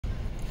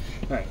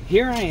Alright,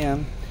 here I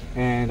am,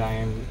 and I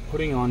am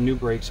putting on new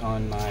brakes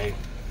on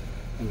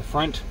in the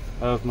front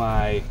of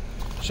my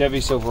Chevy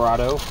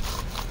Silverado.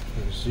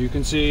 As you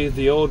can see,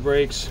 the old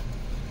brakes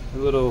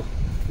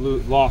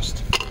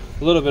lost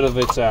a little bit of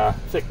its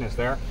thickness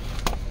there.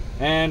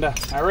 And I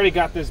already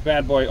got this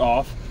bad boy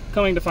off,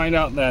 coming to find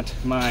out that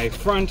my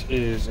front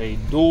is a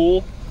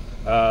dual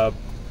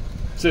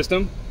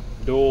system.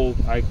 Dual,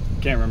 I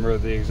can't remember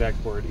the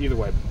exact word, either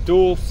way,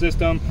 dual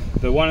system.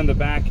 The one in the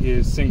back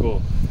is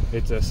single.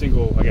 It's a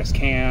single, I guess,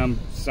 cam,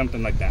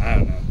 something like that. I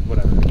don't know,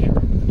 whatever, I can't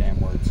remember the damn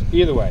words.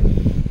 Either way,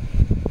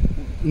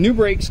 new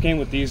brakes came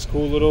with these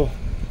cool little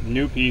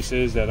new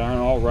pieces that aren't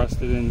all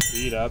rusted and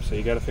beat up, so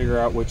you got to figure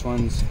out which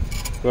ones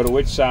go to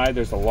which side.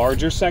 There's a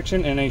larger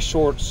section and a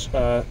short,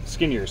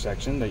 skinnier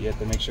section that you have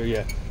to make sure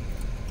you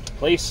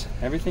place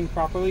everything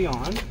properly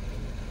on.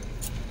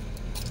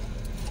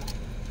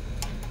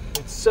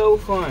 It's so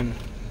fun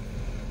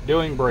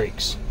doing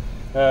brakes.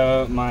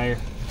 My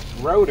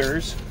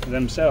rotors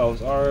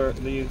themselves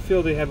you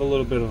feel they have a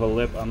little bit of a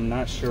lip. I'm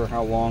not sure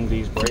how long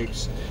these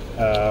brakes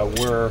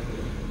were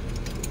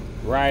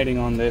riding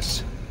on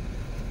this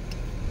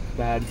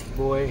bad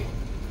boy.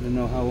 I don't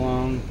know how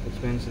long it's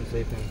been since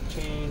they've been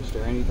changed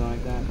or anything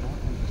like that.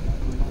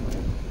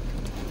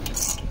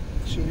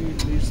 Show you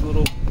these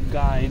little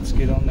guides,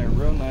 get on there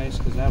real nice,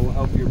 because that will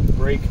help your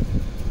brake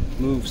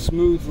move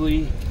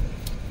smoothly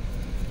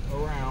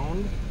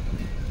around.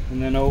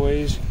 And then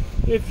always,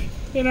 if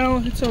you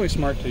know, it's always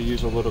smart to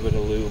use a little bit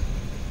of lube,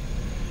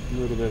 a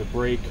little bit of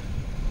brake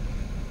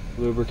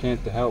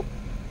lubricant to help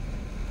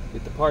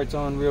get the parts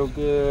on real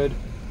good,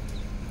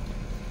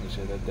 make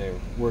sure that they're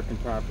working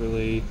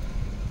properly.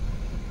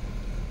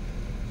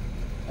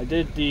 I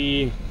did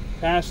the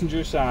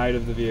passenger side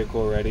of the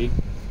vehicle already,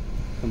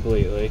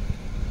 completely,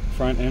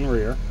 front and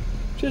rear,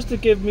 just to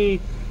give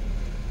me,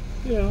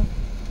 you know,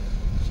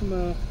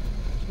 some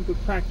good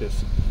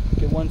practice.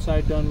 Get one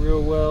side done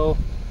real well.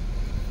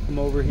 Come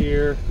over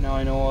here. Now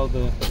I know all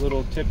the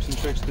little tips and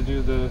tricks to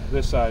do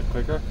this side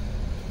quicker.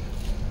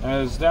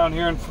 As down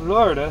here in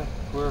Florida,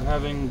 we're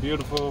having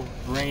beautiful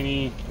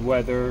rainy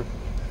weather,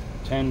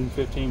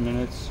 10-15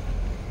 minutes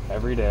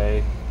every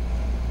day.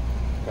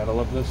 Gotta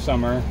love the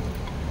summer.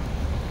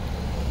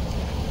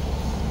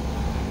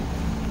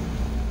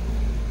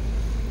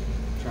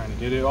 Trying to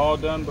get it all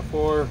done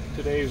before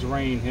today's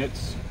rain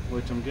hits,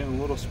 which I'm getting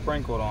a little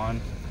sprinkled on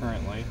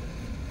currently.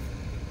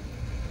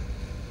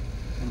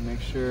 And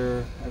make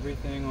sure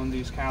everything on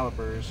these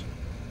calipers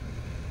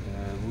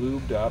are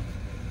lubed up.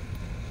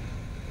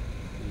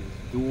 These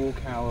dual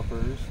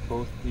calipers,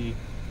 both the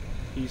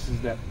pieces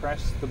that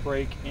press the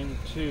brake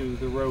into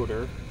the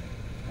rotor,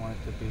 I want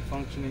it to be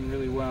functioning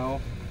really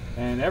well.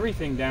 And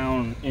everything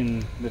down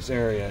in this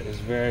area is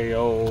very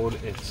old.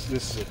 This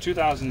is a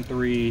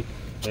 2003.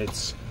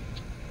 It's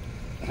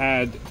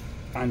had,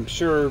 I'm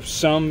sure,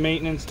 some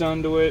maintenance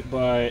done to it,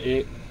 but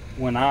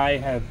when I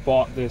have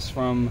bought this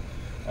from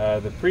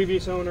the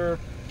previous owner,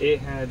 it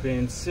had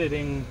been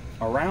sitting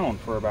around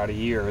for about a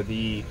year.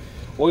 The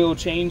oil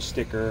change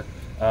sticker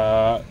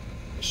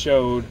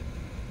showed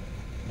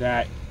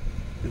that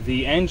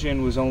the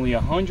engine was only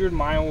 100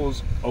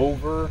 miles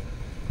over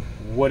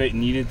what it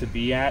needed to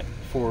be at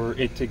for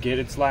it to get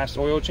its last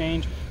oil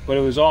change, but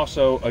it was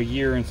also a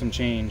year and some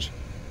change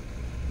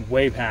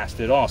way past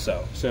it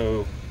also.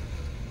 So,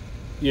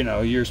 you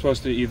know, you're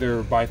supposed to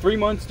either by 3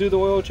 months do the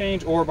oil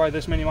change or by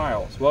this many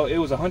miles. Well, it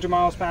was 100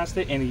 miles past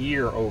it and a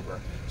year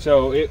over.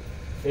 So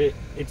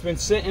it's been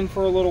sitting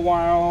for a little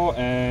while,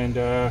 and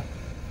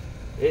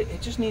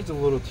it just needs a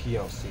little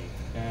TLC.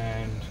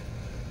 And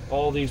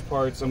all these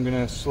parts I'm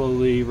gonna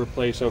slowly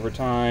replace over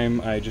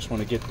time. I just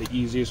want to get the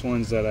easiest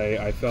ones that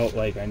I felt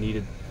like I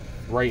needed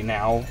right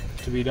now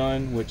to be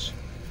done, which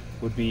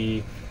would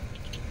be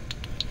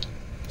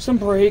some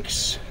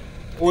brakes,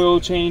 oil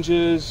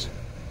changes,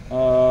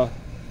 gotta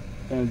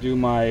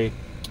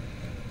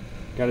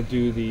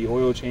do the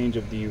oil change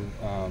of the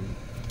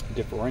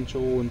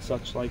differential and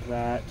such like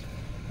that,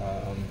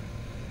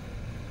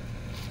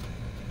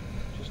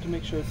 just to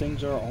make sure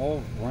things are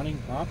all running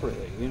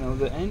properly. You know,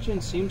 the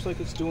engine seems like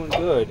it's doing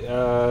good.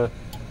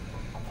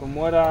 From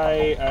what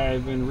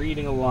I've been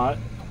reading a lot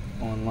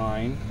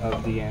online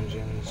of the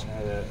engines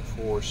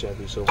for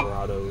Chevy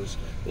Silverados,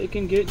 they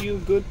can get you a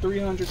good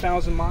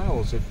 300,000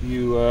 miles if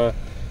you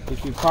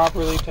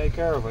properly take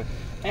care of it.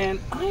 And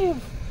I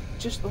have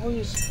just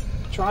always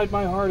tried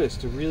my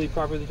hardest to really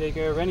properly take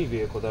care of any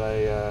vehicle that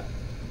I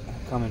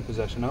come in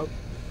possession of,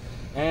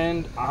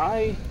 and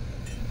I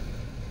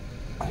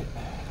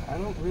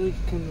don't really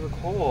can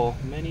recall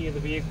many of the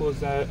vehicles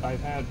that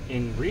I've had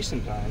in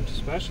recent times,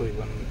 especially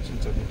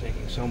since I've been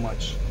taking so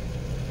much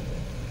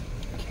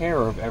care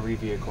of every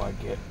vehicle I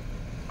get.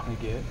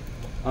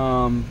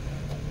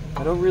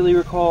 I don't really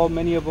recall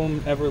many of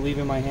them ever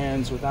leaving my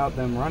hands without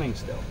them running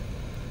still.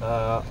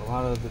 A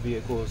lot of the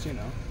vehicles, you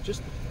know,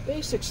 just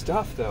basic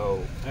stuff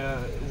though.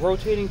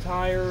 Rotating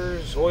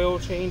tires, oil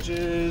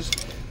changes,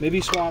 maybe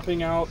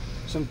swapping out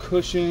some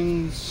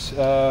cushions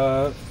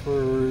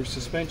for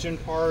suspension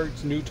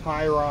parts, new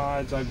tie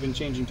rods. I've been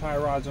changing tie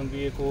rods on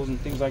vehicles and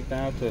things like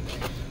that to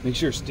make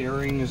sure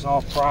steering is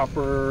all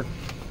proper.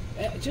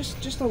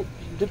 Just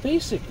the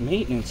basic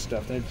maintenance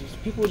stuff that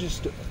people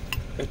just,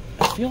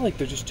 I feel like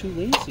they're just too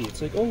lazy.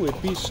 It's like, oh, it'd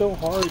be so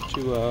hard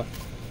to, oh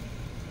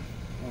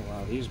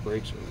wow, these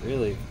brakes were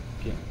really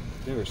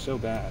they were so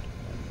bad.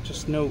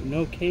 Just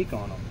no cake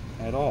on them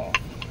at all.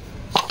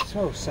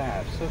 So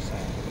sad, so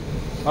sad.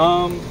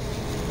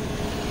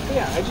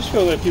 Yeah, I just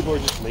feel that people are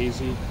just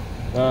lazy.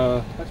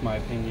 That's my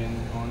opinion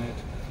on it.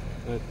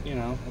 But, you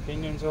know,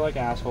 opinions are like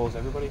assholes.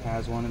 Everybody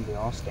has one and they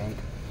all stink.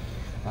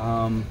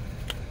 So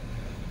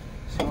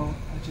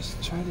I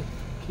just try to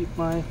keep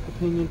my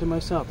opinion to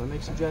myself. I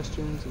make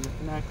suggestions, and if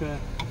you're not gonna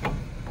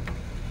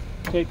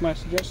take my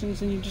suggestions,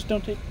 then you just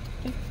don't take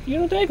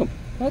them.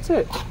 That's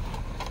it.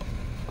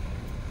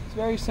 It's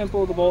very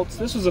simple, the bolts.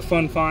 This was a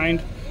fun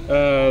find.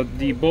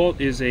 The bolt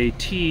is a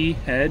T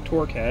head,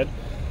 torque head.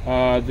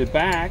 The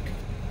back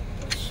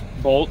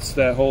bolts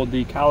that hold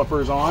the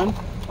calipers on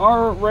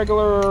are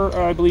regular,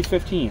 I believe,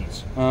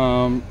 15s.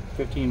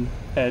 15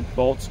 head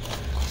bolts.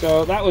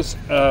 So that was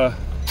a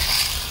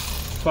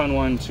fun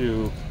one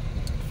to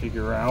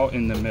figure out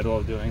in the middle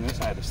of doing this.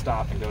 I had to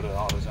stop and go to the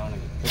AutoZone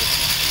and get a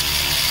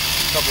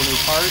couple new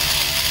parts.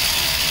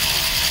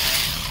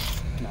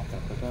 Not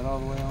gonna put that all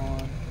the way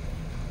on.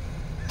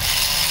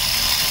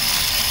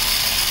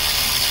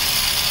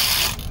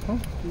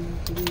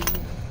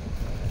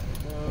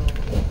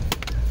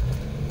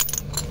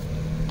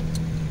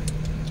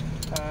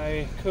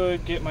 I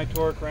could get my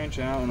torque wrench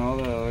out and all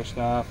the other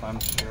stuff. I'm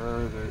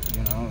sure that,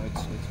 you know,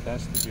 it's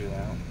best to do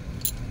that.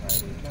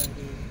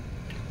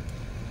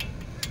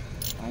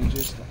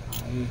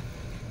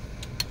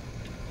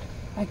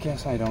 I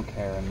guess I don't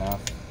care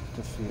enough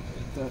to feel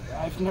that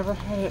I've never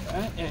had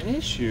an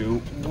issue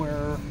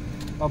where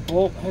a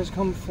bolt has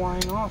come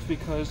flying off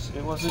because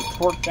it wasn't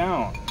torqued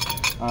down.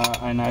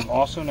 And I've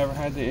also never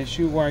had the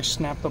issue where I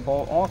snapped the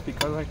bolt off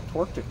because I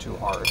torqued it too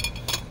hard.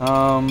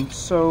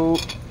 So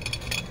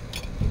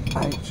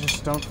I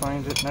just don't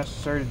find it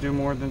necessary to do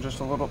more than just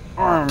a little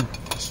arm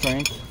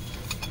strength.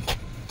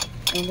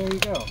 And there you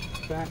go.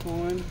 Back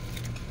on.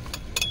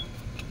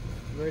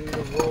 Ready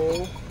to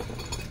roll.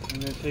 I'm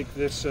going to take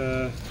this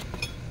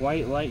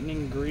White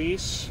Lightning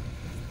grease,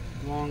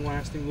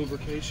 long-lasting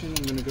lubrication.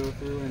 I'm going to go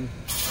through and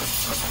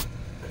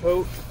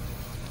coat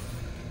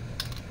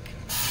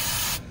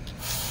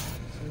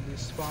some of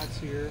these spots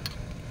here.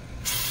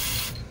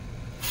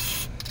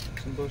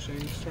 Some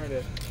bushings. Try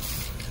to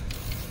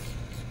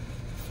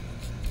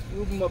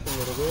move them up a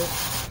little bit.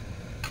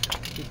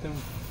 Keep them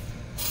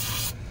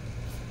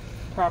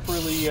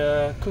properly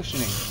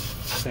cushioning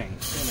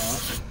things, you know.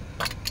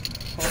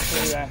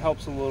 Hopefully that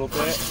helps a little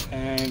bit,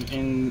 and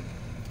in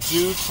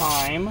due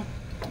time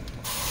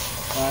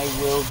I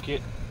will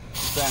get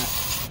back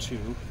to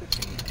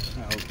fixing it.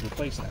 I'll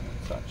replace them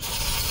and such.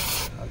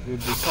 I'll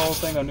give this whole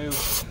thing a new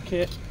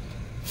kit.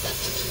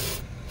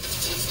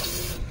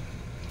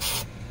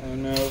 I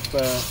don't know if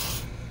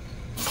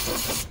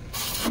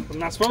I'm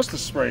not supposed to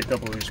spray a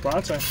couple of these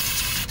spots. I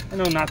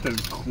know not to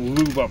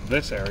lube up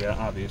this area,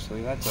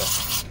 obviously.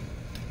 That's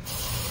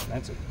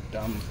a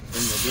dumb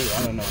thing to do.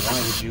 I don't know, why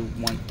would you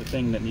want the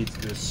thing that needs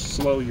to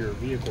slow your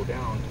vehicle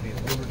down to be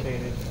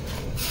lubricated?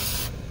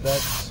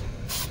 That's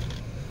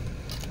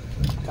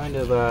kind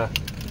of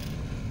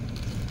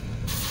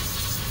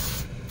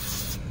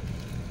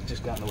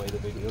just got in the way of the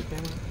video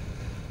camera.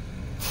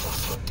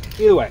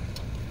 Either way,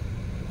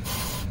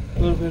 a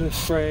little bit of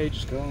spray,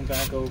 just going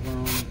back over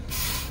them.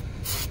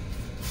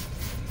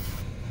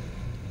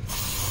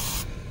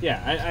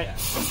 Yeah, I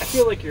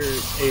feel like you're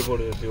able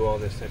to do all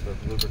this type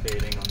of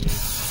lubricating on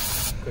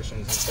these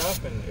cushions and stuff,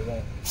 and it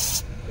won't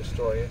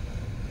destroy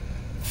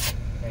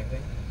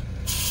anything.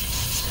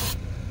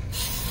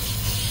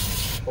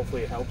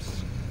 Hopefully it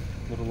helps.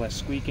 A little less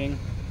squeaking.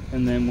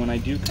 And then when I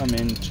do come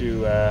in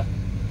to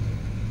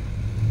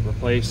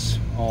replace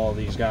all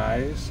these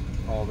guys,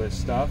 all this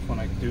stuff, when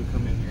I do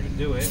come in here to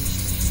do it,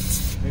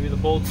 maybe the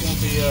bolts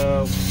won't be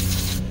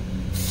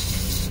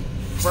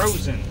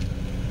frozen.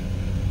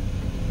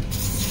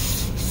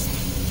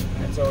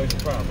 That's always a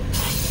problem.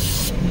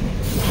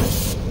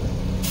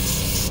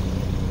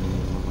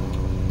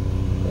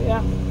 But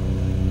yeah.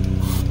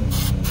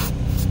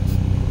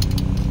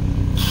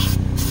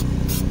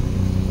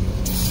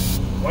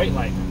 White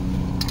light.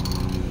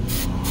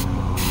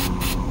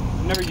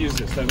 I've never used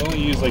this. I've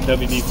only used like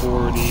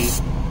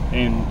WD-40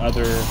 and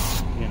other,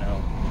 you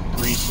know,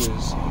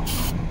 greases.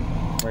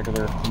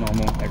 Regular,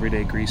 normal,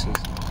 everyday greases.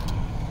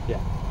 Yeah.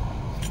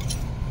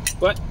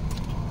 But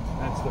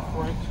that's the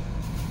front.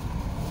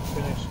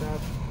 Finished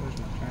up. Where's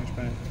my trash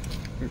bag?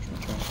 Here's my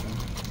trash bag.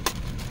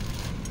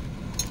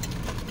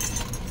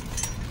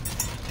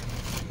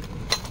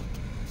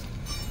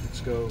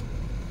 Let's go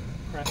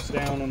press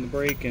down on the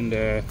brake and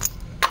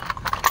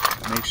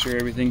make sure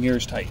everything here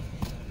is tight.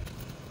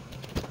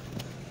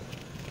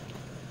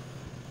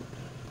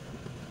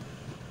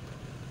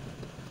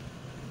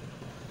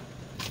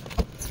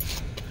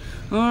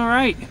 All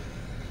right.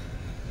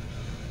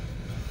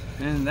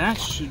 And that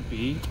should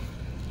be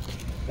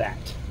that.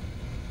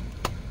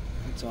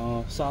 It's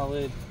all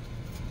solid,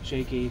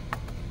 shaky,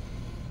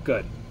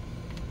 good.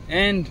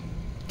 And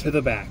to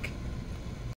the back.